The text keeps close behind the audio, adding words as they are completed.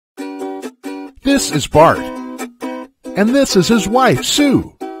This is Bart. And this is his wife,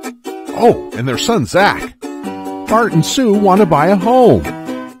 Sue. Oh, and their son, Zach. Bart and Sue want to buy a home.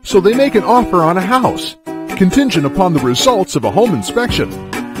 So they make an offer on a house, contingent upon the results of a home inspection.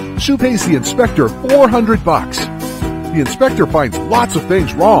 Sue pays the inspector $400. The inspector finds lots of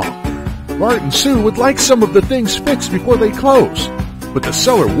things wrong. Bart and Sue would like some of the things fixed before they close, but the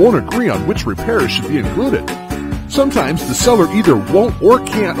seller won't agree on which repairs should be included. Sometimes the seller either won't or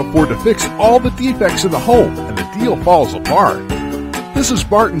can't afford to fix all the defects in the home, and the deal falls apart. This is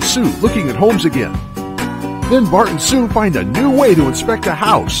Bart and Sue looking at homes again. Then Bart and Sue find a new way to inspect a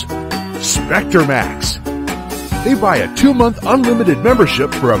house. SpecterMax. They buy a 2-month unlimited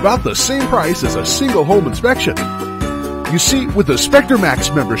membership for about the same price as a single home inspection. You see, with the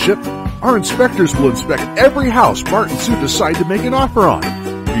SpecterMax membership, our inspectors will inspect every house Bart and Sue decide to make an offer on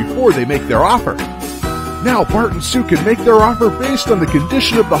before they make their offer. Now Bart and Sue can make their offer based on the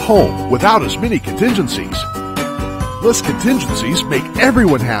condition of the home without as many contingencies. Less contingencies make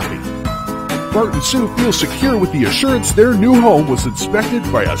everyone happy. Bart and Sue feel secure with the assurance their new home was inspected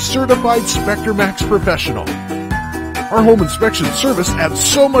by a certified SpecterMax professional. Our home inspection service adds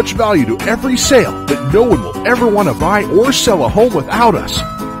so much value to every sale that no one will ever want to buy or sell a home without us.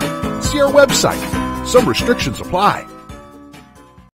 See our website. Some restrictions apply.